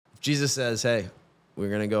Jesus says, hey, we're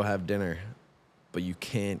going to go have dinner, but you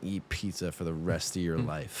can't eat pizza for the rest of your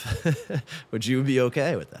life. Would you be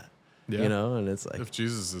okay with that? Yeah. You know, and it's like, If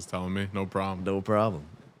Jesus is telling me, no problem. no problem.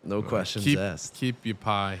 No questions asked. Keep your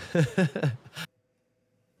pie.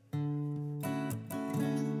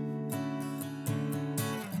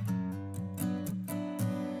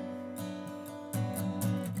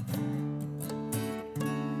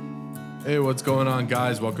 Hey, what's going on,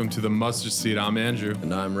 guys? Welcome to the Mustard Seed. I'm Andrew.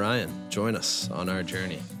 And I'm Ryan. Join us on our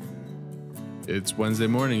journey. It's Wednesday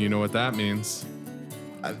morning. You know what that means.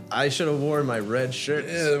 I should have worn my red shirt.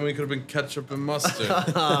 Yeah, then we could have been ketchup and mustard.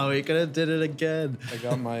 Oh, we could have did it again. I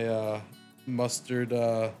got my mustard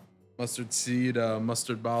seed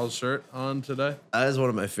mustard bottle shirt on today. That is one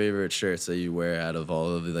of my favorite shirts that you wear out of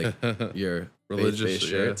all of the, like your religious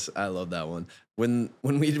shirts. Yeah. I love that one. When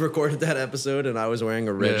we recorded that episode and I was wearing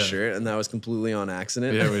a red shirt and that was completely on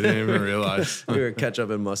accident. Yeah, we didn't even realize. We were ketchup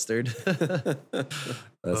and mustard.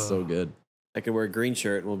 That's so good. I could wear a green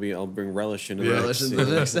shirt and I'll bring relish into Relish into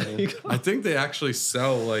the next day. I think they actually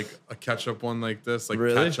sell like a ketchup one like this, like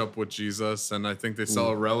really? ketchup with Jesus, and I think they sell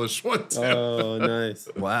a relish one too. Oh, nice.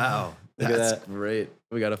 Wow. That's great.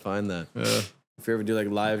 We got to find that. Yeah. If you ever do like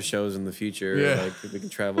live shows in the future, like we can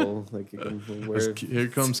travel, like you can wear. Here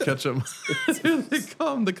comes ketchup. Here they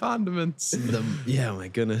come, the condiments. Yeah, my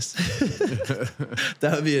goodness.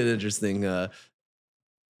 That would be an interesting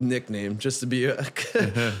nickname, just to be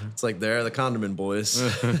it's like they're the condiment boys.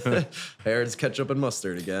 Herod's ketchup and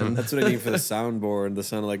mustard again. That's what I need for the soundboard, the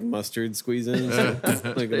sound of like mustard squeezing. Like,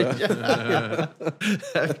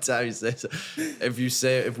 Every time you say so,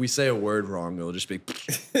 if we say a word wrong, it'll just be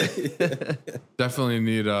Definitely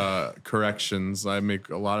need corrections. I make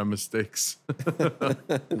a lot of mistakes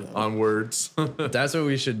on words. That's what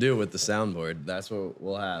we should do with the soundboard. That's what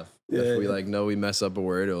we'll have. If we like know we mess up a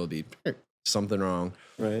word, it'll be something wrong.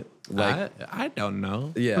 Right. Like I don't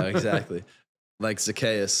know. Yeah, exactly. Like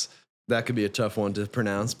Zaccheus. That could be a tough one to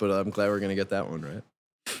pronounce, but I'm glad we're going to get that one right.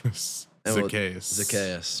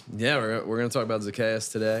 Zaccheus. Yeah, we're going to talk about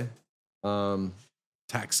Zaccheus today.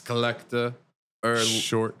 Tax collector or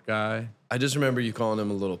short guy. I just remember you calling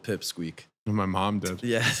him a little pipsqueak. My mom did.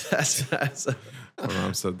 Yeah, that's my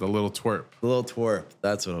mom said the little twerp. The little twerp.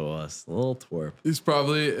 That's what it was. The little twerp. He's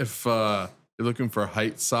probably, if you're looking for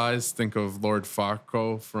height size, think of Lord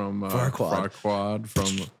Farquaad from Farquaad from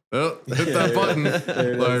hit that button.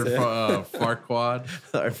 Lord Farquaad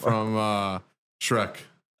from Shrek.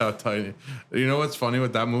 How tiny. You know what's funny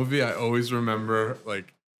with that movie? I always remember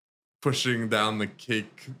like pushing down the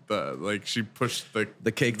cake. She pushed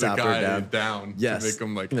the cake topper down. Yes, to make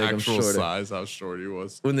him like actual size. How short he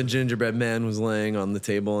was. When the gingerbread man was laying on the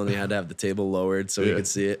table and he had to have the table lowered so he could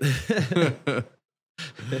see it.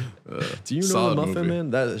 Do you know the Muffin Man?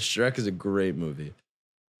 That Shrek is a great movie.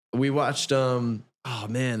 We watched oh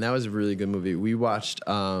man, that was a really good movie. We watched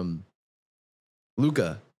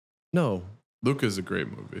Luca. No. Luca's a great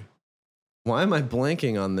movie. Why am I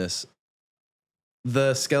blanking on this?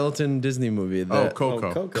 The skeleton Disney movie.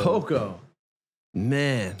 Coco. Coco.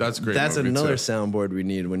 Man, that's great. That's movie another too. soundboard we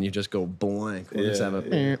need when you just go blank. We'll just have a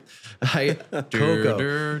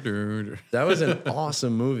Coco. That was an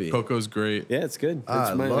awesome movie. Coco's great. Yeah, it's good.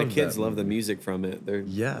 My kids love the music from it. They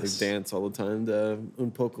dance all the time to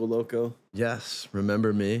Un Poco Loco. Yes,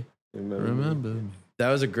 Remember Me. Remember. That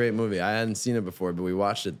was a great movie. I hadn't seen it before, but we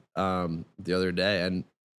watched it the other day, and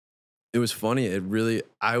it was funny. It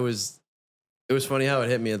was funny how it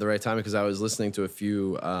hit me at the right time because I was listening to a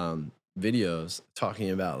few videos talking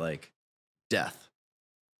about like death.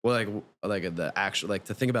 Well, like the actual, like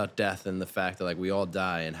to think about death and the fact that like we all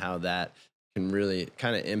die and how that can really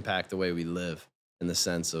kind of impact the way we live in the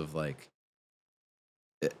sense of like,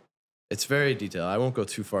 it's very detailed. I won't go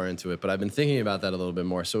too far into it, but I've been thinking about that a little bit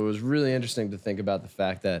more. So it was really interesting to think about the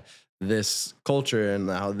fact that this culture and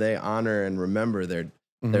how they honor and remember their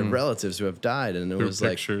relatives who have died. And it was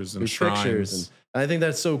pictures like and shrines. And I think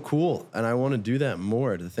that's so cool. And I want to do that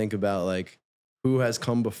more, to think about like who has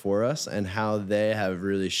come before us and how they have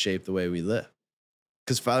really shaped the way we live.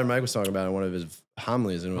 Because Father Mike was talking about it in one of his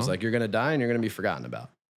homilies, and it was like, you're going to die and you're going to be forgotten about.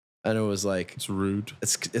 And it was like, it's rude.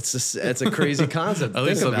 It's a crazy concept. At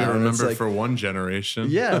least it'll be remembered for one generation.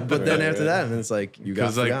 Yeah, but then after that, and it's like you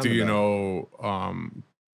got forgotten like, do you know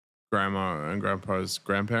grandma and grandpa's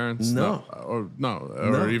grandparents? No. Or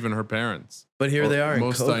even her parents. But here they are.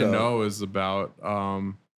 Most in Coco. I know is about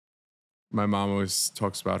my mom always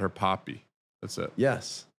talks about her poppy. That's it.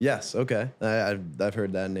 Yes. Okay. I've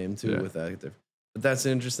heard that name too with that. But that's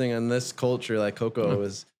interesting. And this culture, like Coco,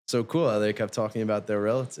 was so cool how they kept talking about their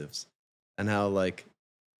relatives and how like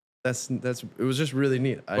it was just really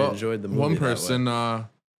neat. I enjoyed the movie. One person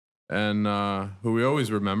And who we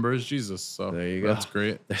always remember is Jesus. So there you go. That's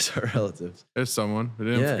great. There's our relatives. There's someone. We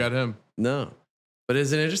didn't forget him. No. But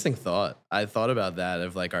it's an interesting thought. I thought about that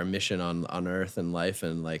of like our mission on earth and life.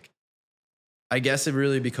 And like, I guess it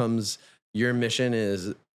really becomes your mission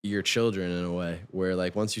is your children in a way where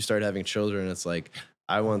like once you start having children, it's like,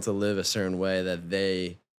 I want to live a certain way that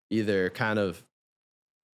they either kind of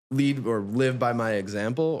lead or live by my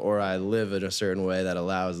example, or I live in a certain way that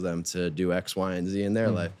allows them to do X, Y, and Z in their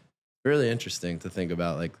life. Really interesting to think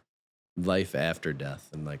about like life after death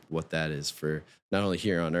and like what that is for not only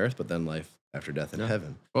here on earth, but then life after death in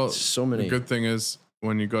heaven. Well, so many. The good thing is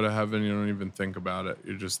when you go to heaven, you don't even think about it.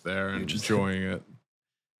 You're just there and enjoying it.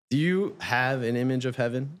 Do you have an image of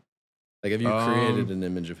heaven? Like, have you created an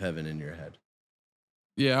image of heaven in your head?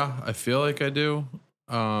 Yeah, I feel like I do.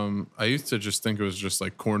 I used to just think it was just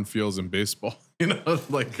like cornfields and baseball. You know,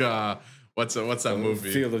 like what's that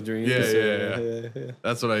movie? Field of Dreams. Yeah.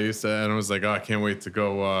 That's what I used to, and I was like, oh, I can't wait to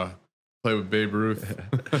go play with Babe Ruth.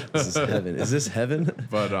 This is heaven. Is this heaven?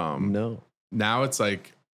 But no. Now it's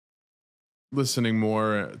like listening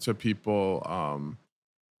more to people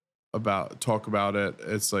talk about it.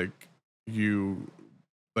 It's like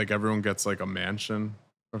everyone gets like a mansion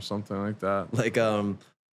or something like that.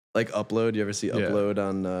 Like Upload. You ever see Upload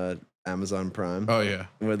on Amazon Prime? Oh yeah,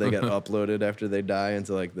 where they get uploaded after they die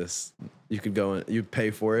into like this. You could go and you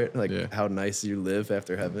pay for it. Like how nice you live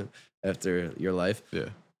after heaven, after your life. Yeah,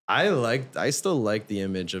 I still like the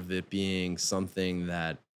image of it being something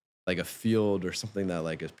that like a field or something that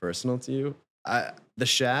like is personal to you. The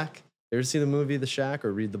Shack. You ever see the movie The Shack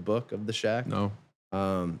or read the book of The Shack? No.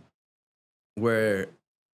 Where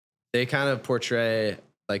they kind of portray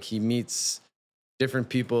like he meets different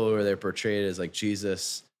people where they're portrayed as like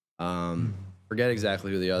Jesus. Forget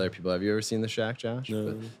exactly who the other people. Have you ever seen The Shack, Josh?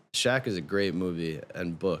 No. But Shack is a great movie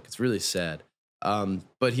and book. It's really sad.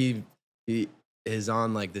 But he is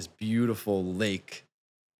on like this beautiful lake,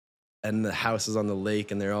 and the house is on the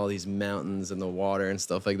lake, and there are all these mountains and the water and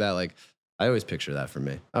stuff like that. Like I always picture that for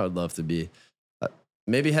me. I would love to be.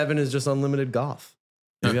 Maybe heaven is just unlimited golf.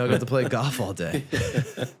 Maybe I'll get to play golf all day.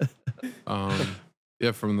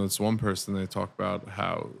 Yeah, from this one person, they talk about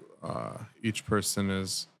how each person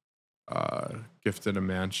is gifted a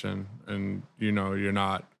mansion, and you know you're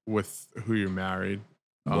not with who you're married.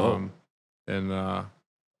 And on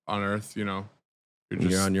Earth, you know,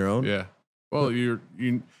 you're on your own. Yeah. Well, you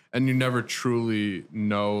never truly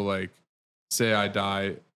know. Like, say I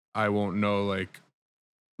die, I won't know. Like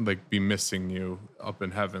be missing you up in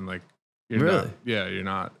heaven. Like you're really? Not, yeah, you're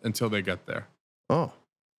not until they get there. Oh.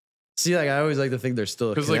 See, like I always like to think there's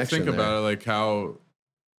still a connection. Because like think there. about it, like how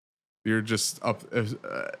you're just up.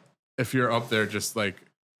 If you're up there, just like,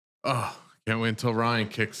 oh, can't wait until Ryan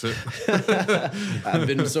kicks it. I've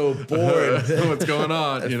been so bored. What's going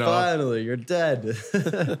on? And you know, finally you're dead.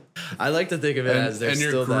 I like to think of it as there's and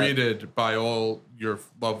you're still greeted by all your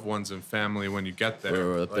loved ones and family when you get there.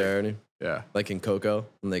 We're up there, Ernie. Yeah, like in Coco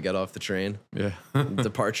when they get off the train. Yeah,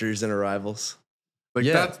 departures and arrivals. Like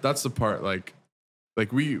that's the part. Like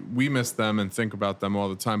we miss them and think about them all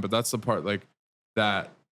the time, but that's the part. Like that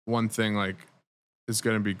one thing like is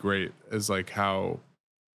gonna be great is like how.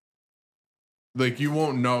 Like you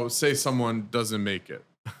won't know. Say someone doesn't make it,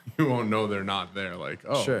 you won't know they're not there. Like,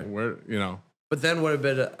 oh, sure, where you know. But then what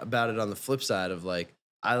about it on the flip side of like,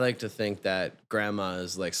 I like to think that grandma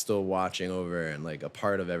is like still watching over and like a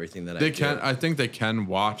part of everything that they can. I think they can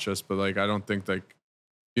watch us, but like I don't think like,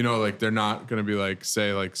 you know, like they're not gonna be like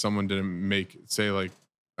say like someone didn't make it. Say like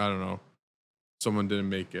I don't know, someone didn't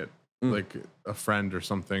make it, like a friend or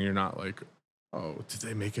something. You're not like, oh, did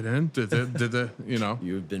they make it in? Did they? You know,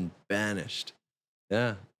 you've been banished.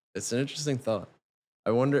 Yeah, it's an interesting thought.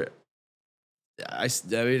 I wonder. I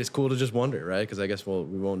mean, it's cool to just wonder, right? Because I guess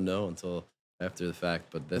we won't know until after the fact.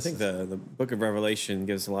 But I think the Book of Revelation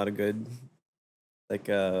gives a lot of good, like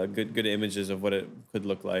good images of what it could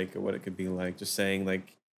look like or what it could be like. Just saying, like,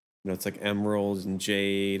 you know, it's like emeralds and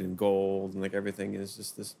jade and gold and like everything is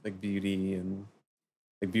just this like beauty and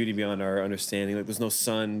like beauty beyond our understanding. Like there's no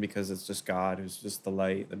sun because it's just God who's just the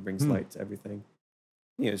light that brings light to everything.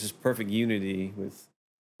 You know, it's just perfect unity with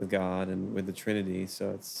God and with the Trinity.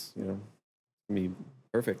 So it's, you know, gonna be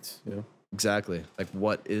perfect, you know. Exactly. Like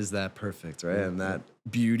what is that perfect, right? And that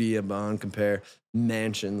beauty beyond compare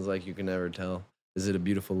mansions like you can never tell. Is it a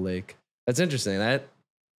beautiful lake? That's interesting.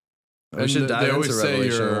 We should dive into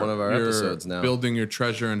Revelation in one of our episodes now. Building your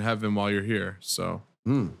treasure in heaven while you're here. So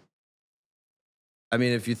I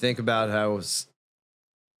mean, if you think about how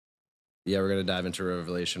we're going to dive into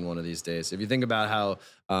Revelation one of these days. If you think about how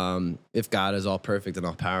if God is all perfect and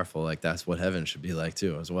all powerful, like that's what heaven should be like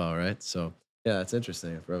too as well, right? So Yeah, that's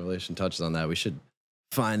interesting. If Revelation touches on that, we should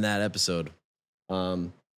find that episode.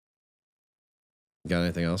 Got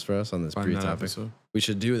anything else for us on this Find that pre-topic? episode. We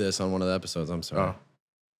should do this on one of the episodes. I'm sorry. Oh,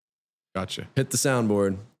 gotcha. Hit the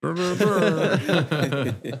soundboard. we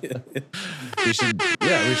should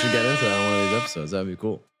get into that on one of these episodes. That'd be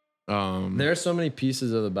cool. There are so many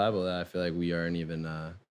pieces of the Bible that I feel like we aren't even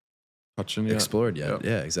touching yet. explored yet. Yep.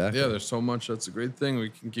 Yeah, exactly. Yeah, there's so much. That's a great thing. We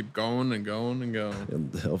can keep going and going and going.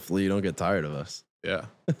 And hopefully you don't get tired of us. Yeah.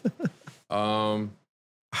 I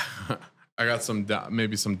got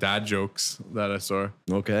maybe some dad jokes that I saw.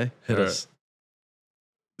 Okay, hit All us.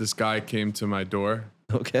 This guy came to my door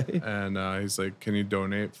Okay. and he's like, "Can you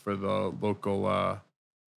donate for the local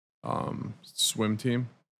swim team?"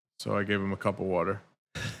 So I gave him a cup of water.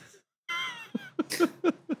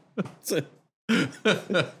 That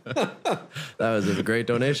was a great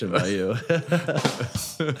donation by you.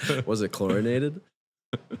 Was it chlorinated?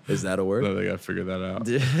 Is that a I word? think I figured that out.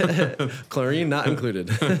 Chlorine not included.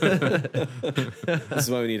 This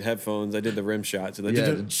is why we need headphones. I did the rim shot. So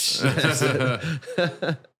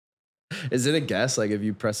Is it a guess? Like if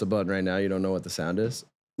you press a button right now, you don't know what the sound is?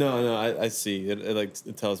 No, I see.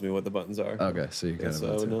 It tells me what the buttons are. Okay, so you kind So I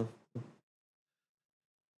of would know.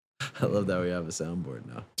 I love that we have a soundboard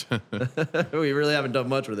now. We really haven't done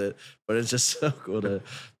much with it, but it's just so cool to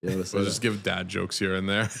be able to say We'll that. just give dad jokes here and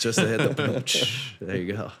there. Just to hit the there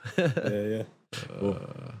you go. Yeah. Cool.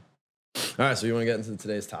 All right, so you want to get into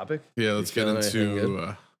today's topic? Yeah, let's get feeling anything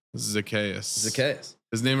into Zaccheus. Zaccheus.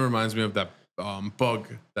 His name reminds me of that bug,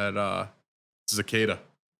 that cicada.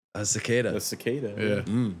 A cicada. A cicada.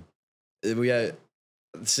 Yeah. We got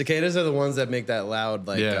cicadas are the ones that make that loud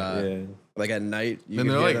like Yeah. like at night. You And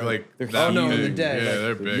can they're hear like them. that Oh no, in big. the day. Yeah, like,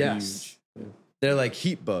 they're big. Yes. They're like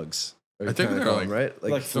heat bugs. I think kinda they're call like- them, right?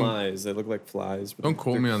 Like some- flies. They look like flies. but Don't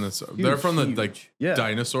quote they're me on this. huge, They're from the like huge. Yeah.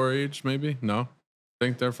 dinosaur age, maybe? No?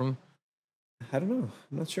 Think they're from? I don't know.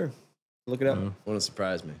 I'm not sure. Look it up. Wouldn't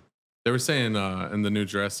surprise me. They were saying in the new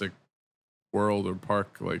Jurassic World or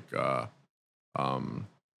Park, like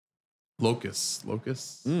locusts,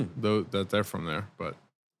 though that they're from there, but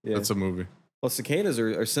Yeah. that's a movie. Well, cicadas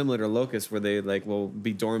are similar to locusts, where they like will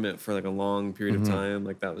be dormant for like a long period of time.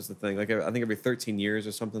 Like that was the thing. Like I think every 13 years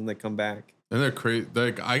or something they come back. And they're crazy.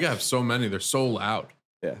 Like I have so many. They're so loud.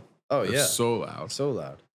 Yeah. Oh They're yeah, so loud. so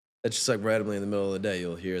loud. It's just like randomly in the middle of the day,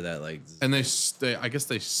 you'll hear that like. And they I guess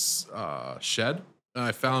they shed. And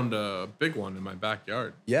I found a big one in my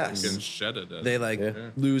backyard. Yes. You can shed it. They like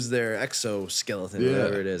Yeah. lose their exoskeleton, Yeah.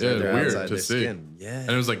 whatever it is. Yeah, right? They're weird outside to their see. skin. Yeah.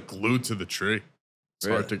 And it was like glued to the tree. It's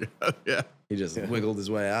hard to get. Yeah. He just wiggled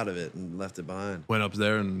his way out of it and left it behind. Went up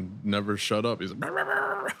there and never shut up. He's like,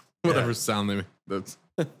 whatever sound they make. That's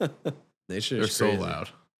Nature they're is so crazy. loud.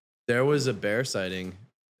 There was a bear sighting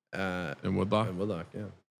In Woodlock. in Woodlock,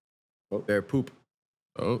 yeah. Bear poop.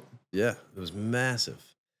 Oh. Yeah, it was massive.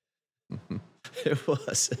 It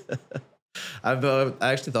was. I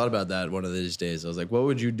actually thought about that one of these days. I was like, what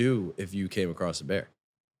would you do if you came across a bear?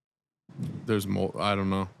 There's I don't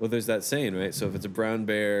know. Well, there's that saying, right? So if it's a brown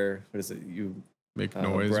bear, what is it? You Make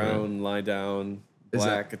noise. Right? brown lie down, Is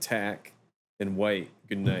black attack, and white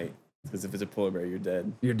good night. Because if it's a polar bear, you're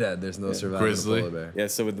dead. You're dead. There's no surviving Grizzly. a polar bear. Yeah.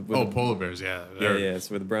 So with the Polar bears. Yeah. yeah.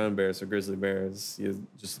 So with the brown bears or grizzly bears, you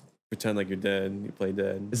just pretend like you're dead. And you play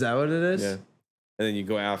dead. Is that what it is? Yeah. And then you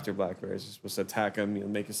go after black bears. You're supposed to attack them. You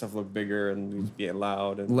make yourself look bigger and you get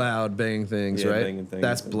loud and Loud banging things, Yeah, right? banging things.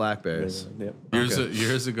 That's black bears. Yep.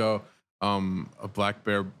 Years ago, a black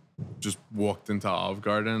bear just walked into Olive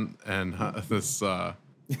Garden, and this I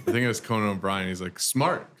think it was Conan O'Brien. He's like,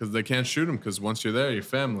 smart, because they can't shoot him, because once you're there, you're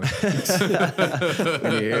family.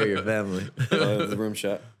 When you hear your family. The room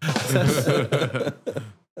shot.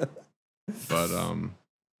 But I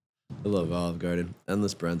love Olive Garden.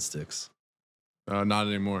 Endless breadsticks. not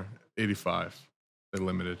anymore. 85. They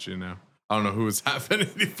limited you now. I don't know who was having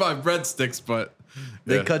 85 breadsticks, but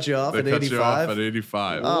They cut you off they at cut you off 85? at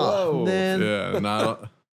 85. Oh, Whoa. man. Yeah, not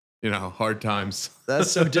hard times. That's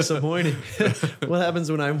so disappointing. What happens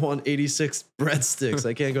when I want 86 breadsticks?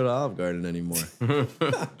 I can't go to Olive Garden anymore.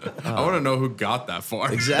 I want to know who got that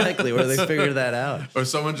far. Exactly. Where they figured that out. Or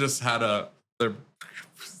someone just had they're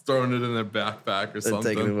throwing it in their backpack or They're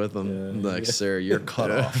something. taking it with them. Like, sir, you're cut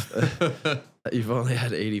off. You've only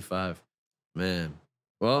had 85. Man.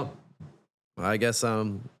 Well, I guess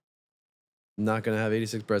I'm not going to have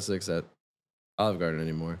 86 breadsticks at Olive Garden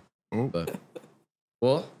anymore. Oh. But,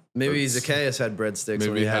 well, maybe That's- Zaccheus had breadsticks when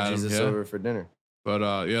maybe he he had had 'em, Jesus yeah. over for dinner.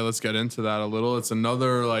 But yeah, let's get into that a little. It's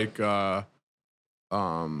another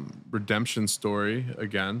redemption story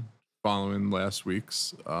again, following last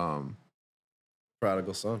week's.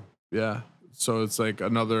 Prodigal son. Yeah. so it's like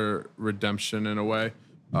another redemption in a way.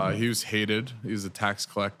 He was hated. He was a tax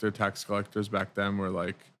collector. Tax collectors back then were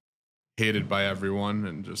like hated by everyone,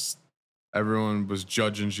 and just everyone was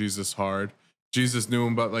judging Jesus hard. Jesus knew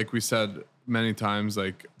him, but like we said many times,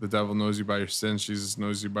 like the devil knows you by your sins. Jesus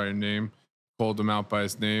knows you by your name. Called him out by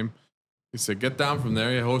his name. He said, "Get down from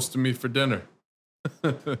there. You're hosting me for dinner."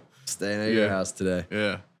 Staying at your house today.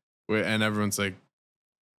 Yeah. And everyone's like,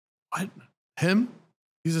 "What? Him?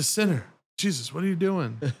 He's a sinner. Jesus, what are you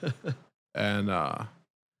doing?" And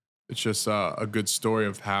it's just a good story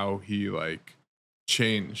of how he like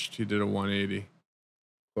changed. He did a 180. Of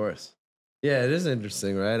course. Yeah, it is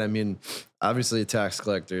interesting, right? I mean, obviously tax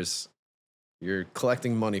collectors, you're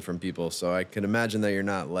collecting money from people, so I can imagine that you're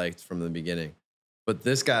not liked from the beginning. But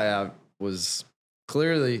this guy was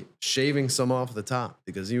clearly shaving some off the top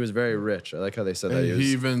because he was very rich. I like how they said that.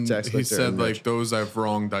 He said like, those I've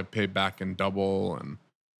wronged, I pay back in double. And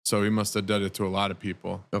so he must have done it to a lot of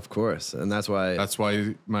people. Of course. And that's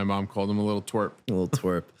why my mom called him a little twerp. A little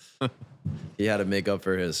twerp. He had to make up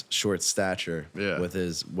for his short stature with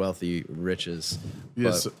his wealthy riches.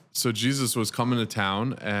 Yes. Yeah, so Jesus was coming to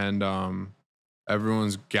town, and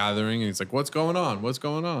everyone's gathering, and he's like, "What's going on? What's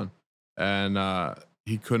going on?" And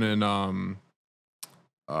he couldn't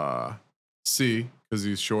see because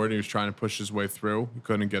he's short. He was trying to push his way through. He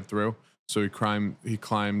couldn't get through, so he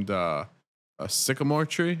climbed a sycamore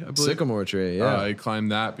tree. I believe sycamore tree. Yeah, he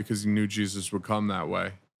climbed that because he knew Jesus would come that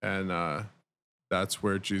way, and that's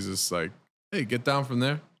where Jesus like, "Hey, get down from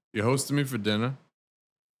there. You're hosting me for dinner.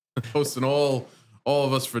 Hosting all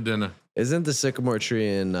of us for dinner." Isn't the sycamore tree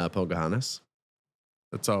in Pocahontas?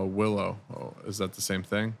 That's a willow. Oh, is that the same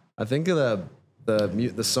thing? I think the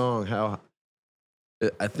song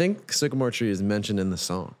I think sycamore tree is mentioned in the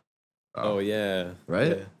song. Oh yeah,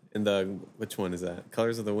 right. Yeah. In the which one is that?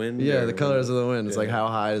 Colors of the Wind. Yeah, the Colors of the Wind. It's like, how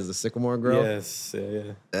high does the sycamore grow? Yes.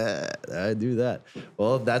 Yeah. I do that.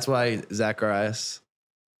 Well, that's why Zaccheus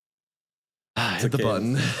hit the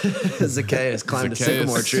button. Zaccheus climbed a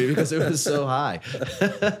sycamore tree because it was so high.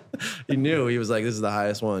 He knew. He was like, "This is the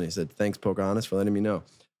highest one." He said, "Thanks, Pocahontas, for letting me know."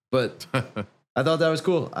 But I thought that was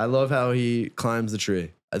cool. I love how he climbs the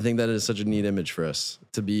tree. I think that is such a neat image for us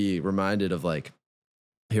to be reminded of, like,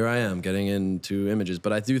 here I am getting into images.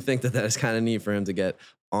 But I do think that is kind of neat for him to get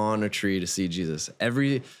on a tree to see Jesus. I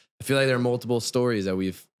feel like there are multiple stories that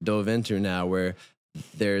we've dove into now where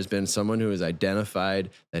there's been someone who has identified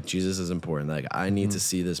that Jesus is important. Like, I need to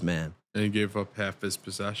see this man. And he gave up half his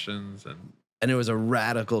possessions. And it was a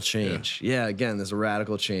radical change. Yeah, again, there's a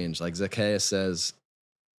radical change. Like Zaccheus says,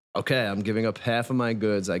 "Okay, I'm giving up half of my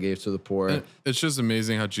goods I gave to the poor." And it's just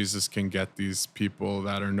amazing how Jesus can get these people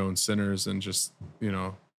that are known sinners and just,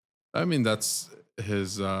 I mean, that's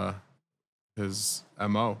his MO.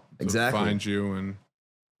 Exactly. To find you and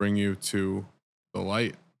bring you to the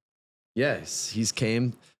light. Yes,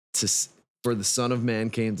 for the Son of Man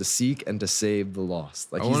came to seek and to save the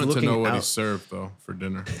lost. Like, I wanted to know what he served though for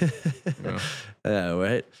dinner. Yeah,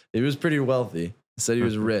 right. He was pretty wealthy. He said he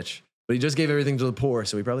was rich, but he just gave everything to the poor,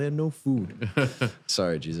 so he probably had no food.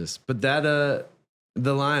 Sorry, Jesus. But that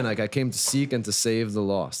the line, like, I came to seek and to save the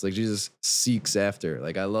lost. Like, Jesus seeks after.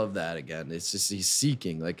 Like, I love that again. It's just he's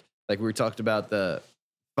seeking. Like we talked about the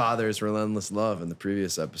Father's relentless love in the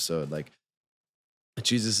previous episode. Like,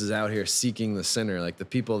 Jesus is out here seeking the sinner, like the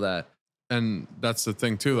people that. And that's the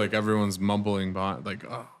thing too. Like, everyone's mumbling behind, like,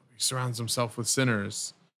 "Oh, he surrounds himself with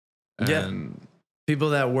sinners." And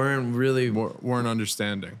people that weren't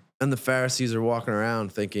understanding. And the Pharisees are walking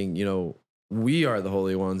around thinking, we are the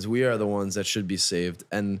holy ones. We are the ones that should be saved.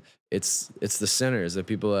 And it's the sinners, that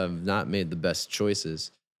people have not made the best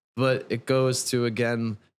choices. But it goes to,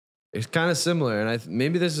 again, it's kind of similar. And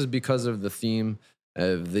maybe this is because of the theme.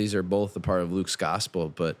 These are both a part of Luke's gospel,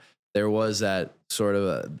 but there was that sort of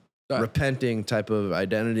a repenting type of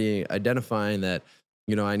identifying that,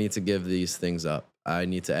 I need to give these things up. I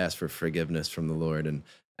need to ask for forgiveness from the Lord,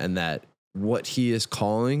 and that what he is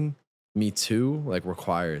calling me to, like,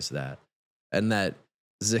 requires that. And that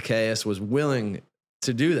Zaccheus was willing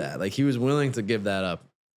to do that. Like, he was willing to give that up.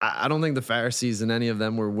 I don't think the Pharisees and any of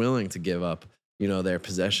them were willing to give up, their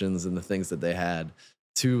possessions and the things that they had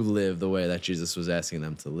to live the way that Jesus was asking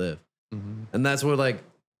them to live. Mm-hmm. And that's what, like,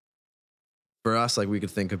 for us, like, we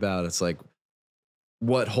could think about, it's like,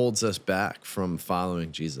 what holds us back from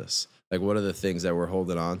following Jesus? Like, what are the things that we're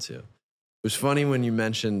holding on to? It was funny when you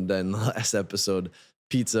mentioned in the last episode,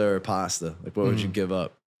 pizza or pasta. Like, what would you give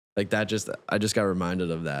up? Like, I just got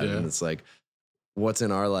reminded of that. Yeah. And it's like, what's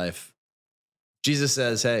in our life? Jesus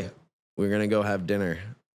says, "Hey, we're going to go have dinner,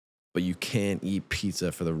 but you can't eat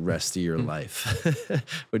pizza for the rest of your life."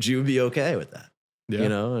 Would you be okay with that? Yeah. You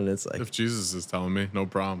know, and it's like, If Jesus is telling me, no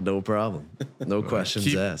problem. no problem. No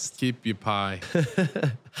questions asked. Keep your pie.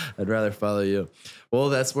 I'd rather follow you. Well,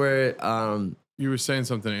 that's where You were saying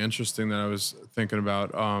something interesting that I was thinking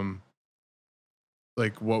about,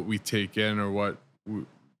 like what we take in or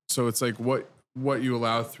so it's like what you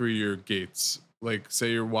allow through your gates. Like,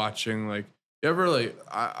 say you're watching, like, you ever, like,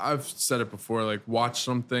 I've said it before, like, watch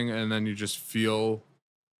something and then you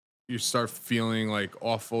start feeling like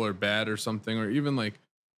awful or bad or something, or even like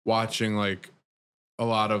watching like a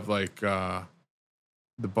lot of like the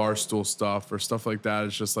Barstool stuff or stuff like that.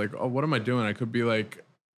 It's just like, oh, what am I doing? I could be like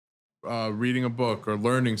reading a book or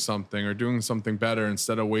learning something or doing something better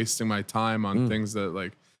instead of wasting my time on things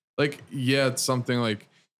that yeah, it's something like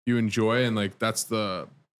you enjoy, and like that's the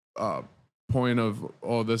point of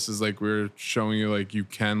all this, is like we're showing you like you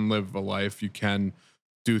can live a life, you can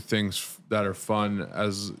do things that are fun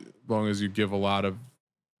as long as you give a lot of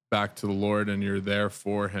back to the Lord and you're there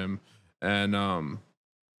for him. And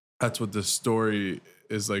that's what this story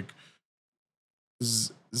is like.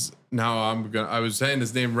 Now I was saying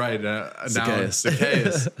his name right. Zaccheus. Now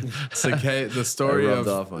Zaccheus. Zaccheus. The story of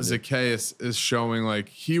off Zaccheus is showing like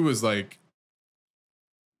he was like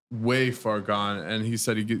way far gone, and he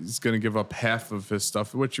said he's going to give up half of his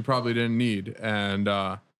stuff, which he probably didn't need. And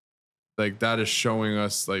like that is showing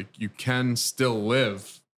us like you can still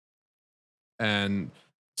live and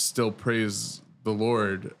still praise the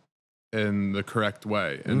Lord in the correct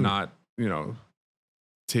way, and not,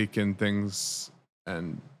 take in things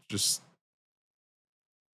and just.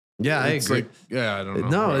 Yeah, I agree. Like, yeah, I don't know.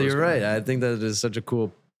 No, you're right. I think that is such a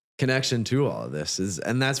cool connection to all of this,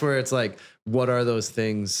 and that's where it's like, what are those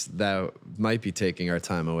things that might be taking our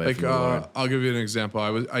time away like, from the Lord? I'll give you an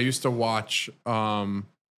example. I used to watch a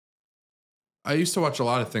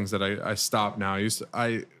lot of things that I stopped now.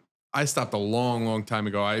 I stopped a long time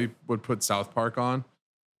ago. I would put South Park on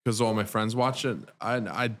because all my friends watch it.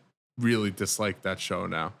 I really dislike that show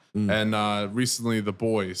now. And recently, The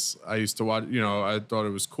Boys. I used to watch. I thought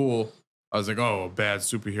it was cool. I was like, oh, a bad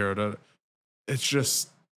superhero. It's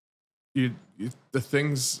just the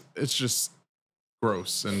things. It's just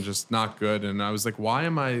gross and just not good. And I was like, why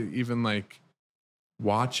am I even like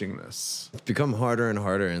watching this? It's become harder and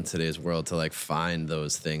harder in today's world to like find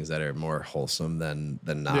those things that are more wholesome than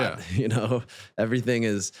not. Yeah. Everything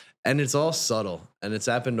is, and it's all subtle, and it's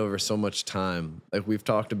happened over so much time. Like we've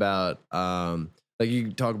talked about, like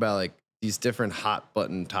you talk about like these different hot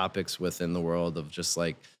button topics within the world of just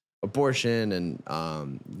like abortion and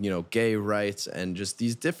gay rights and just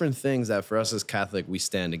these different things that for us as Catholic we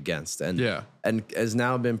stand against, and has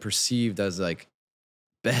now been perceived as like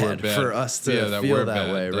bad for us to feel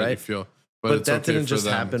that way, right? But that didn't just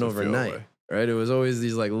happen overnight, right? It was always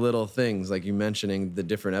these like little things, like you mentioning the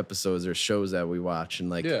different episodes or shows that we watch,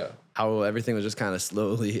 and like how everything was just kind of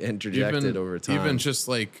slowly interjected over time. Even just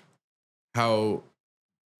like how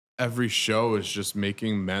every show is just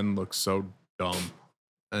making men look so dumb,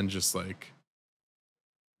 and just like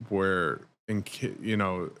if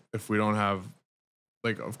we don't have,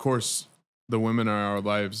 like, of course the women are our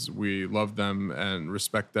lives, we love them and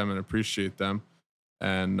respect them and appreciate them,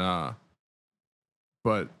 and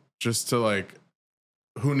but just to like,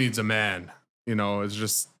 who needs a man, it's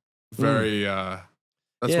just very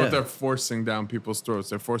that's what they're forcing down people's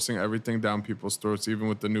throats. They're forcing everything down people's throats, even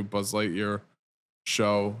with the new Buzz Lightyear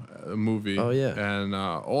show, movie. Oh yeah. And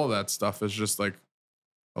all that stuff is just like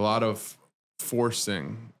a lot of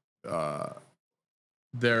forcing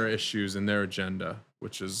their issues and their agenda,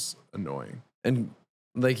 which is annoying. And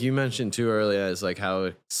like you mentioned too earlier, is like how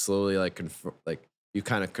it slowly like you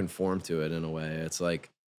kind of conform to it in a way. It's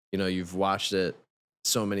like, you've watched it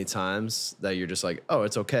so many times that you're just like, oh,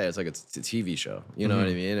 it's okay. It's like it's a TV show. You know what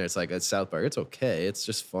I mean? It's like it's South Park. It's okay. It's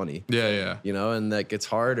just funny. Yeah. And like it's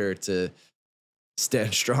harder to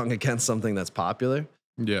stand strong against something that's popular.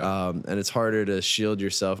 Yeah. And it's harder to shield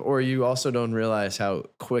yourself, or you also don't realize how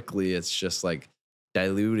quickly it's just like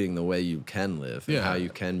diluting the way you can live and how you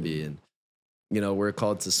can be. And, we're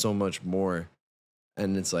called to so much more.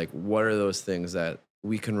 And it's like, what are those things that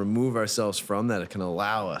we can remove ourselves from that can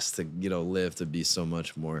allow us to, live to be so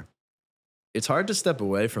much more? It's hard to step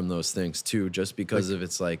away from those things too, just because of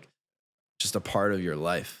it's like just a part of your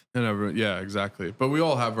life. And exactly. But we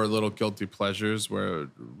all have our little guilty pleasures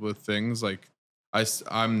with things like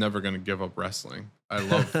I'm never going to give up wrestling. I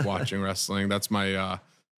love watching wrestling. That's my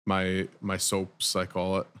my soaps, I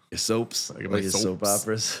call it. Your soaps? Like your soap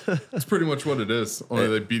operas? That's pretty much what it is. Only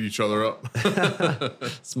they beat each other up.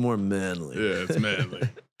 It's more manly. Yeah, it's manly.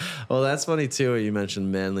 Well, that's funny too. You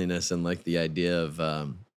mentioned manliness and like the idea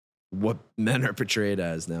of what men are portrayed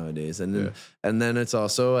as nowadays, and then it's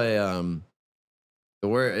also The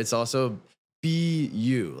word, it's also be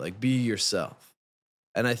you, like be yourself.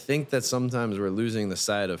 And I think that sometimes we're losing the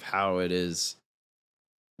sight of how it is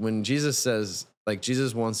when Jesus says, like,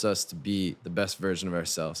 Jesus wants us to be the best version of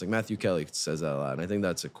ourselves. Like Matthew Kelly says that a lot. And I think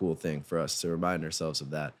that's a cool thing for us to remind ourselves of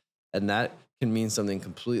that. And that can mean something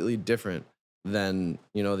completely different than,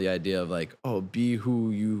 you know, the idea of like, oh, be who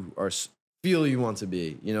you are, feel you want to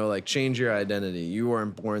be, you know, like change your identity. You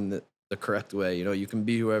weren't born the correct way. You know, you can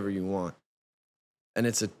be whoever you want. And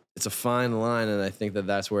it's a fine line. And I think that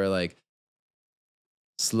that's where like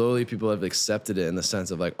slowly people have accepted it in the sense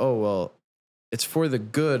of like, oh, well, it's for the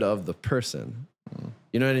good of the person.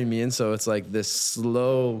 You know what I mean? So it's like this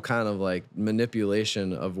slow kind of like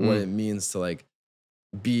manipulation of what it means to like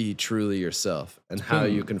be truly yourself and how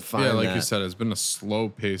you can find yeah, like that. you said, it's been a slow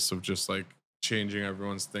pace of just like changing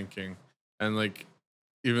everyone's thinking. And like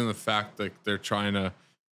even the fact like they're trying to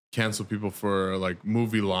cancel people for like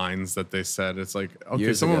movie lines that they said. It's like, okay,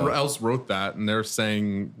 Years someone ago. else wrote that and they're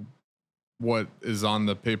saying what is on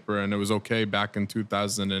the paper and it was okay back in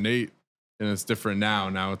 2008 and it's different now.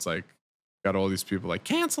 Now it's like got all these people like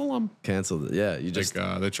cancel them. Canceled it. Yeah, you just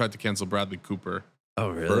Like they tried to cancel Bradley Cooper oh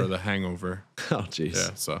really for The Hangover. oh jeez.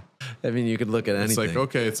 Yeah, so I mean, you could look at it's anything. like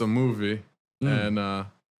okay, it's a movie and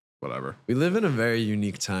whatever. We live in a very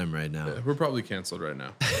unique time right now. Yeah, we're probably canceled right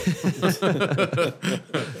now.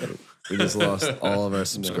 We just lost all of our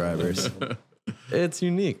subscribers. It's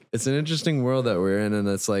unique. It's an interesting world that we're in, and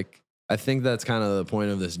it's like I think that's kind of the point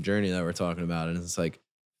of this journey that we're talking about, and it's like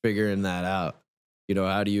figuring that out. You know,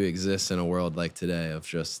 how do you exist in a world like today of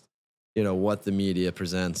just, you know, what the media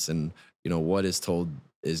presents and, you know, what is told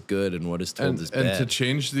is good and what is told is bad. And to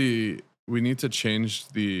change we need to change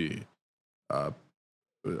the, I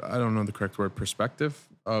don't know the correct word, perspective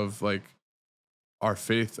of like our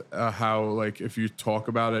faith. How like if you talk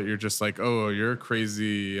about it, you're just like, oh, you're a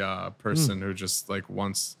crazy person who just like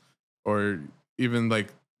wants, or even like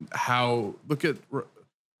how look at.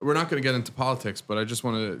 We're not going to get into politics, but I just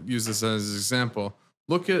want to use this as an example.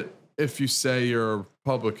 Look at if you say you're a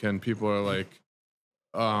Republican, people are like,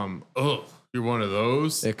 oh, you're one of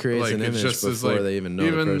those. It creates like, an image just before they even know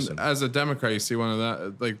the person. As a Democrat, you see one of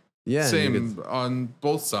that, like, Yeah, same on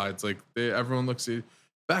both sides. Like, everyone looks at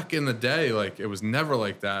back in the day, like, it was never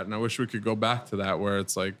like that. And I wish we could go back to that where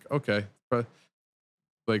it's like, okay, but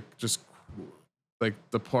like, just like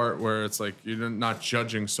the part where it's like you're not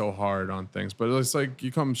judging so hard on things, but it's like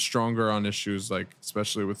you come stronger on issues, like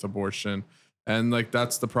especially with abortion, and like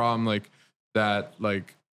that's the problem, like that,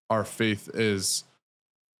 like our faith is,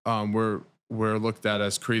 we're looked at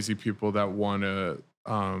as crazy people that want to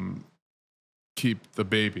keep the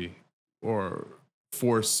baby or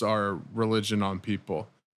force our religion on people,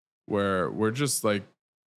 where we're just like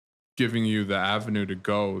giving you the avenue to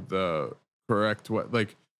go the correct way,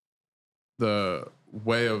 like the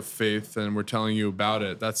way of faith, and we're telling you about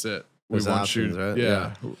it. That's it. There's we want options, you, right?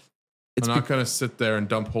 yeah. It's I'm not gonna sit there and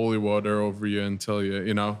dump holy water over you until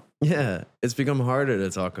you know. Yeah, it's become harder to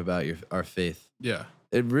talk about our faith. Yeah,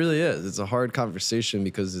 It really is. It's a hard conversation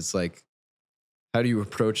because it's like, how do you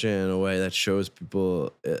approach it in a way that shows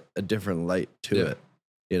people a different light to it?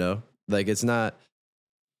 You know, like it's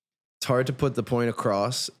hard to put the point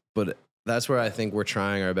across, but that's where I think we're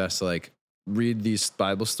trying our best to like read these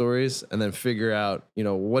Bible stories and then figure out, you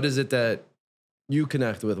know, what is it that you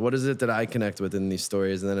connect with? What is it that I connect with in these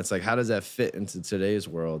stories? And then it's like, how does that fit into today's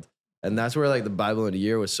world? And that's where like the Bible in a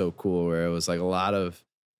year was so cool, where it was like a lot of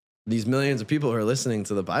these millions of people who are listening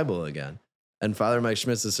to the Bible again. And Father Mike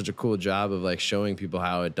Schmitz does such a cool job of like showing people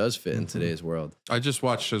how it does fit in today's world. I just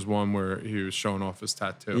watched his one where he was showing off his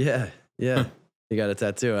tattoo. Yeah. He got a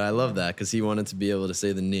tattoo. And I love that because he wanted to be able to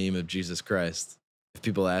say the name of Jesus Christ if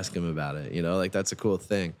people ask him about it, you know, like that's a cool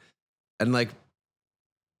thing. And like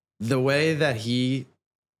the way that he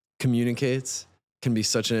communicates can be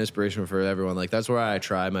such an inspiration for everyone. Like that's where I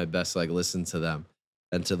try my best to like listen to them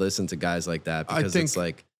and to listen to guys like that, because it's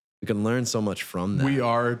like we can learn so much from that. We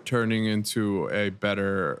are turning into a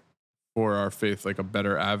better, for our faith, like a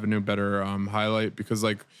better avenue, better highlight, because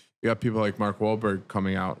like you got people like Mark Wahlberg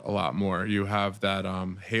coming out a lot more. You have that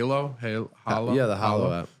Halo, yeah, the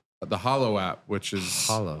Hollow app. The Hollow app, which is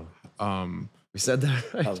Hollow. We said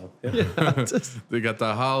that right. Hello. They got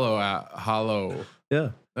the Hollow app. Hollow.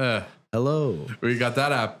 Yeah. Hello. We got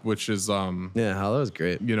that app, which is Yeah, Hollow is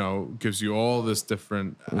great. you know, gives you all this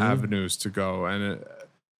different avenues to go, and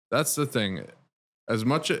that's the thing. As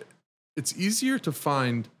much it's easier to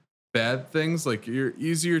find bad things, like you're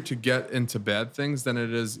easier to get into bad things than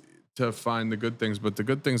it is to find the good things, but the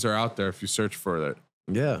good things are out there if you search for it.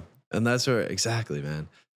 Yeah. And that's where, exactly, man.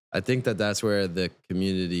 I think that that's where the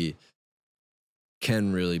community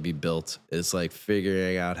can really be built. It's like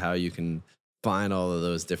figuring out how you can find all of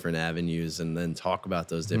those different avenues and then talk about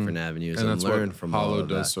those different avenues and that's learn what from all Hollow of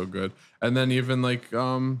does that. so good. And then even like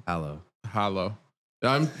Hollow. Hollow.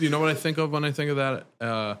 You know what I think of when I think of that?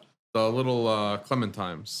 The little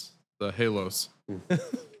clementines, the halos.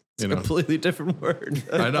 It's a completely different word.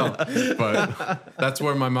 I know, but that's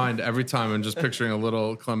where my mind every time I'm just picturing a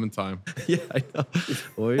little clementine. Yeah, I know.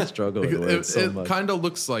 Well, you struggle with words so It much. kind of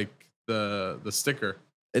looks like the sticker.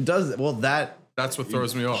 It does. Well, that's what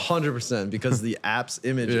throws me off. 100%, because the app's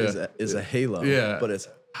image is a halo. Yeah. But it's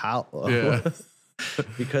hollow. Yeah.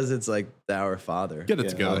 Because it's like our Father. Get it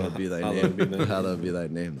together. Hallowed be thy name. Hallowed be thy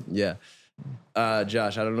name. Yeah.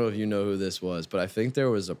 Josh, I don't know if you know who this was, but I think there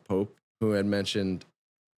was a pope who had mentioned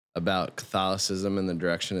about Catholicism and the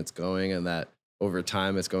direction it's going, and that over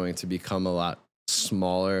time it's going to become a lot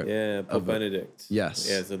smaller. Yeah, Pope Benedict. Yes.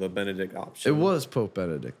 Yeah, so the Benedict option. It was Pope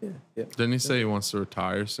Benedict. Yeah. Didn't he say he wants to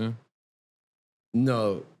retire soon?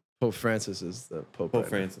 No, Pope Francis is the Pope. Pope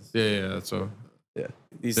Francis. Yeah, that's what. Yeah.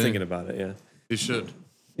 He's thinking about it, yeah. He should.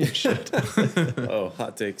 Oh,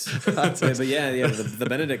 hot takes. Yeah, but the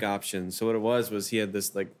Benedict option. So what it was he had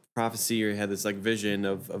this like prophecy, or he had this like vision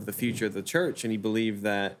of the future of the church, and he believed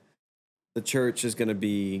that the church is going to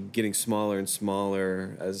be getting smaller and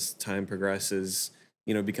smaller as time progresses,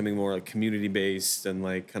 becoming more like community based and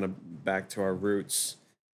like kind of back to our roots,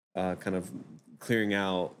 kind of clearing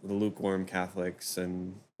out the lukewarm Catholics,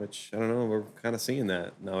 and which I don't know, we're kind of seeing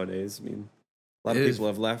that nowadays. I mean, a lot of people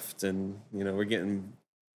have left, and we're getting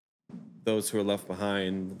those who are left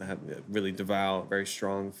behind that have really devout, very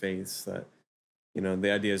strong faiths. That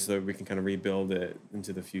the idea is that we can kind of rebuild it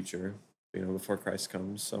into the future, before Christ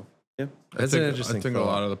comes. So yeah, That's an interesting I think thought. a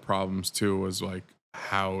lot of the problems too was like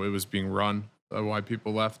how it was being run, why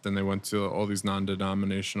people left, and they went to all these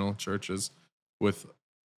non-denominational churches with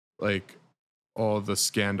like all the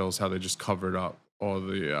scandals, how they just covered up all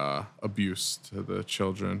the abuse to the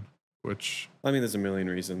children, which I mean, there's a million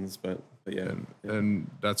reasons, but yeah. And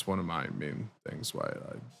that's one of my main things why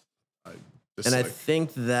I And I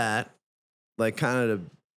think that like kind of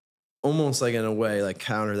almost like in a way like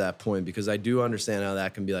counter that point, because I do understand how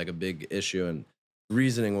that can be like a big issue and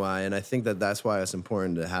reasoning why. And I think that that's why it's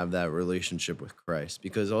important to have that relationship with Christ,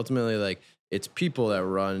 because ultimately like it's people that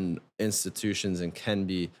run institutions and can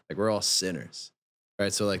be like, we're all sinners,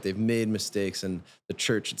 right? So like they've made mistakes, and the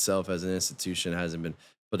church itself as an institution hasn't been,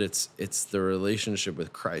 but it's the relationship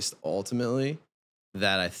with Christ ultimately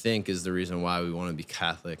that I think is the reason why we want to be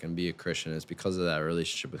Catholic and be a Christian, is because of that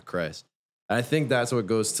relationship with Christ. And I think that's what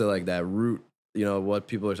goes to like that root, what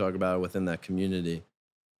people are talking about within that community.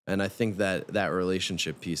 And I think that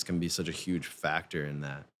relationship piece can be such a huge factor in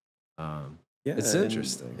that. It's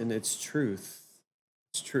interesting. And it's truth.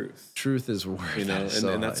 It's truth. Truth is word.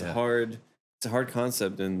 And that's hard. It's a hard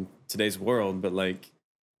concept in today's world, but like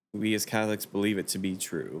we as Catholics believe it to be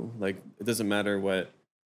true. Like it doesn't matter what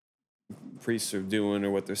priests are doing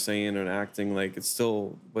or what they're saying or acting, like it's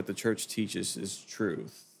still what the church teaches is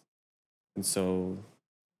truth. And so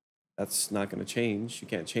that's not going to change. You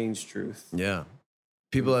can't change truth. Yeah.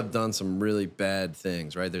 People have done some really bad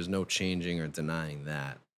things, right? There's no changing or denying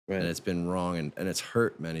that. Right. And it's been wrong, and it's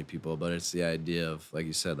hurt many people, but it's the idea of, like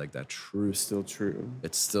you said, like that truth. It's still true.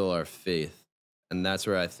 It's still our faith. And that's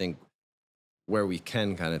where I think where we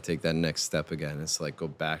can kind of take that next step again. It's like go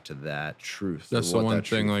back to that truth. That's the one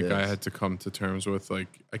thing like I had to come to terms with.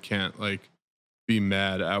 Like I can't like be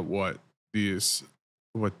mad at what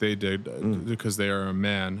they did because they are a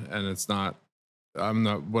man, and it's not. I'm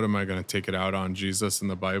not. What am I going to take it out on Jesus and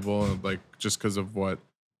the Bible? Like just because of what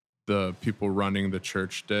the people running the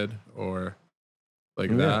church did, or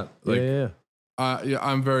like that. Like,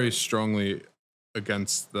 I'm very strongly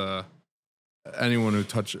against anyone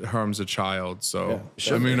who harms a child. So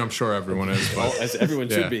I mean, I'm sure everyone is, but as everyone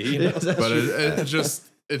should be. But it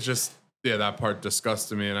just that part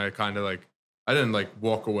disgusted me, and I kind of like I didn't like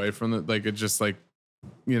walk away from it. Like it just like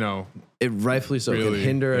it rightfully so really, can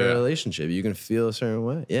hinder a relationship. You can feel a certain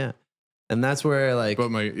way, and that's where like.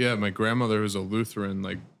 But my grandmother, who's a Lutheran,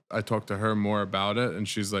 like I talked to her more about it, and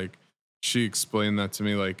she's like, she explained that to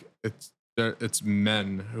me, like it's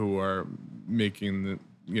men who are making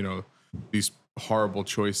these horrible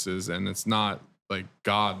choices, and it's not like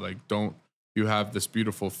God. Like, don't you have this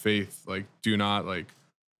beautiful faith? Like, do not like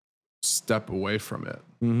step away from it.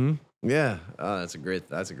 Mm-hmm. Yeah, that's a great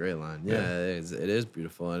line. Yeah, it is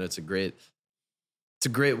beautiful, and it's a great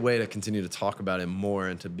way to continue to talk about it more,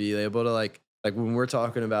 and to be able to like when we're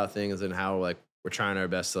talking about things and how like we're trying our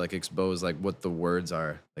best to like expose like what the words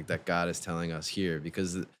are like that God is telling us here,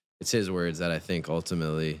 because it's His words that I think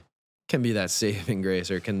ultimately can be that saving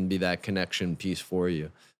grace, or can be that connection piece for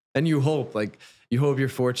you. And you hope you're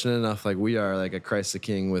fortunate enough, like we are, like at Christ the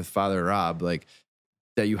King with Father Rob, like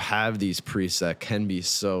that you have these priests that can be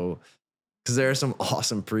so, because there are some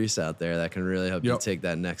awesome priests out there that can really help you take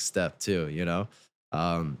that next step too, you know?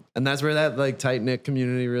 And that's where that like tight knit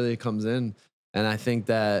community really comes in. And I think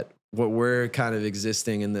that what we're kind of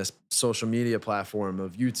existing in this social media platform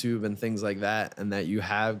of YouTube and things like that, and that you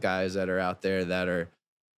have guys that are out there that are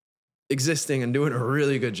existing and doing a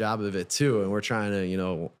really good job of it too. And we're trying to, you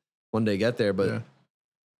know, one day get there, but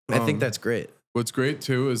I think that's great. What's great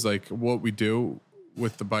too is like what we do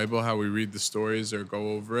with the Bible, how we read the stories or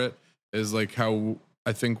go over it, is like how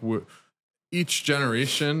I think each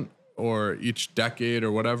generation or each decade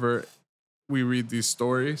or whatever, we read these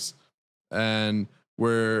stories and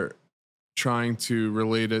we're trying to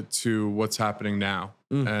relate it to what's happening now.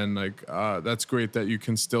 And like, that's great that you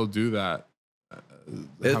can still do that.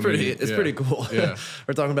 It's pretty cool. Yeah.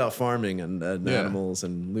 We're talking about farming and animals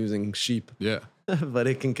and losing sheep. Yeah. But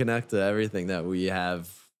it can connect to everything that we have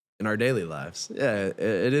in our daily lives. Yeah,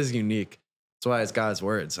 it is unique. That's why it's God's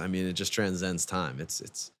words. I mean, it just transcends time.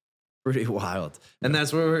 It's pretty wild. And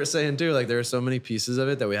that's what we're saying too. Like there are so many pieces of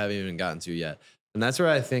it that we haven't even gotten to yet. And that's where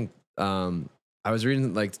I think I was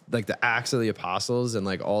reading like the Acts of the Apostles, and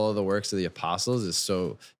like all of the works of the apostles is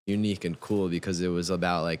so unique and cool because it was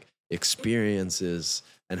about like experiences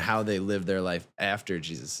and how they lived their life after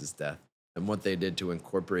Jesus's death and what they did to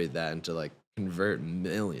incorporate that into like convert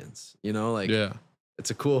millions, you know, like it's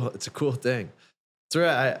a cool thing. So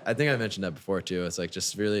I think I mentioned that before too. It's like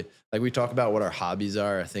just really like we talk about what our hobbies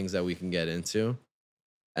are things that we can get into.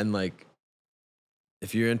 And like,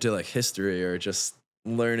 if you're into like history or just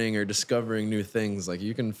learning or discovering new things, like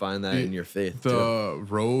you can find that in your faith. The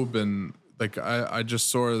robe, and like, I just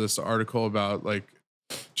saw this article about like,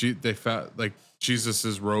 they found like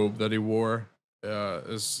Jesus's robe that he wore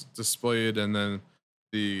is displayed, and then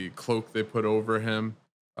the cloak they put over him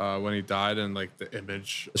when he died, and like the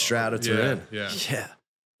image, the shroud of Turin. Yeah.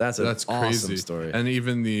 That's awesome crazy story. And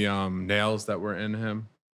even the nails that were in him,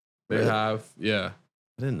 they have. Yeah,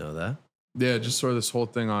 I didn't know that. Yeah, just saw this whole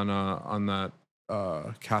thing on that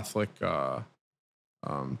Catholic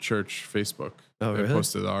church Facebook. Oh, they really?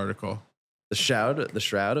 posted the article. The shroud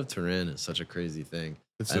of Turin is such a crazy thing.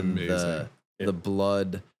 It's amazing. The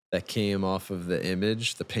blood that came off of the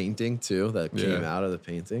image, the painting too, that came out of the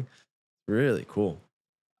painting. Really cool.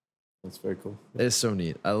 That's very cool. It's so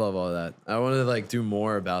neat. I love all that. I want to like do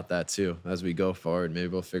more about that too as we go forward. Maybe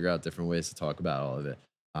we'll figure out different ways to talk about all of it.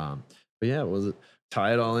 But yeah, we'll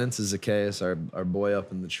tie it all into Zaccheus, our boy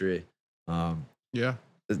up in the tree.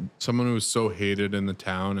 Someone who was so hated in the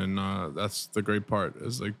town, and that's the great part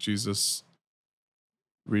is like Jesus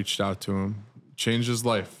reached out to him, changed his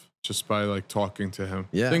life just by like talking to him.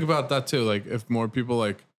 Yeah, think about that too. Like if more people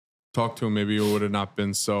like talked to him, maybe it would have not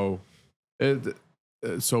been so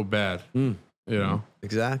bad. You know,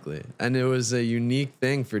 exactly. And it was a unique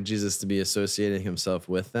thing for Jesus to be associating himself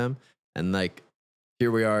with them, and like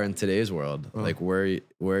here we are in today's world. Like we're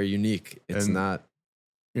unique. It's not.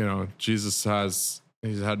 You know, he's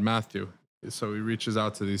had Matthew, so he reaches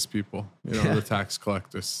out to these people, you know, the tax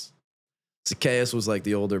collectors. Zaccheus was like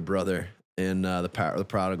the older brother in the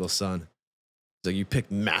prodigal son. He's like, you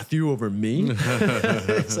picked Matthew over me?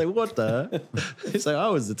 He's like, what the? He's like, I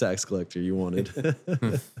was the tax collector you wanted.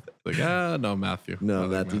 Like, no, Matthew. No,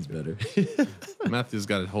 Matthew's better. Matthew's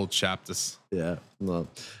got a whole chapters. Yeah, well,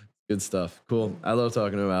 good stuff. Cool. I love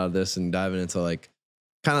talking about this and diving into like,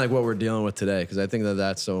 kind of like what we're dealing with today, because I think that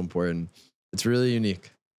that's so important. It's really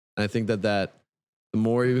unique. And I think that the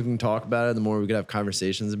more you can talk about it, the more we can have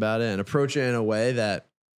conversations about it and approach it in a way that,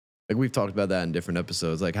 like we've talked about that in different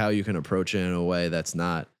episodes, like how you can approach it in a way that's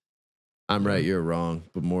not, I'm right, you're wrong,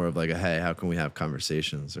 but more of like a, hey, how can we have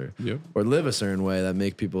conversations or live a certain way that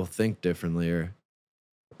make people think differently or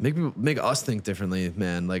make us think differently,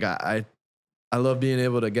 man. Like I love being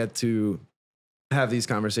able to get to have these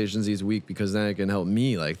conversations each week, because then it can help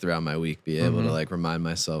me like throughout my week be able to like remind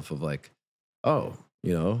myself of like, oh,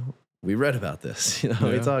 you know, we read about this, you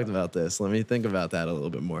know, we talked about this. Let me think about that a little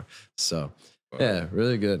bit more. So yeah,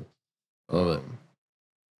 really good. Love it.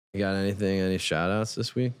 You got any shout outs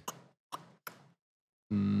this week?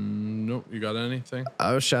 Nope. You got anything?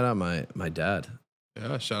 I would shout out my dad.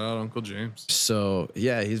 Yeah. Shout out Uncle James. So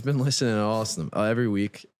yeah, he's been listening every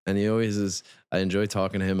week. And he always is. I enjoy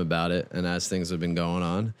talking to him about it. And as things have been going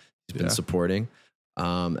on, he's been supporting.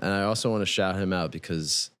 And I also want to shout him out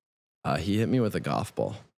because he hit me with a golf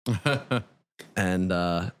ball. And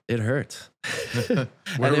it hurt.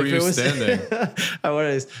 Where were you standing?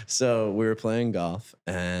 So we were playing golf,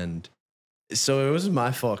 and So it was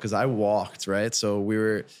my fault because I walked, right? So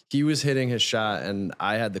he was hitting his shot and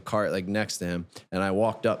I had the cart like next to him, and I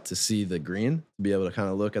walked up to see the green, to be able to kind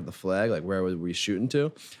of look at the flag, like where were we shooting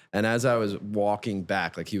to? And as I was walking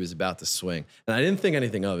back, like he was about to swing, and I didn't think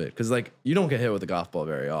anything of it because like you don't get hit with a golf ball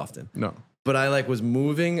very often. No. But I like was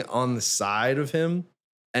moving on the side of him,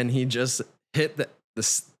 and he just hit the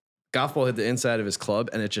golf ball hit the inside of his club,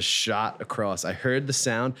 and it just shot across. I heard the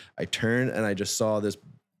sound. I turned and I just saw this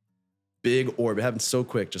big orb. It happened so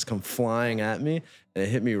quick, just come flying at me, and it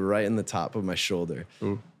hit me right in the top of my shoulder.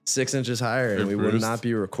 Ooh. 6 inches higher, and we bruised? would not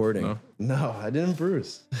be recording. No, I didn't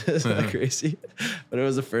bruise. Isn't that crazy? But it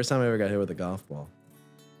was the first time I ever got hit with a golf ball,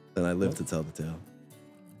 and I lived to tell the tale.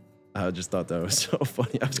 I just thought that was so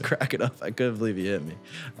funny. I was cracking up. I couldn't believe he hit me.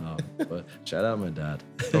 But shout out my dad.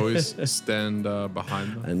 Always stand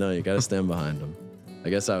behind them. I know, you got to stand behind him. I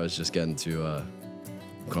guess I was just getting too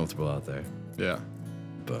comfortable out there. Yeah.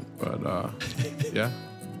 But yeah,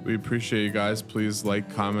 we appreciate you guys. Please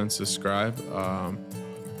like, comment, subscribe.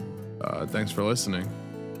 Thanks for listening.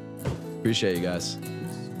 Appreciate you guys.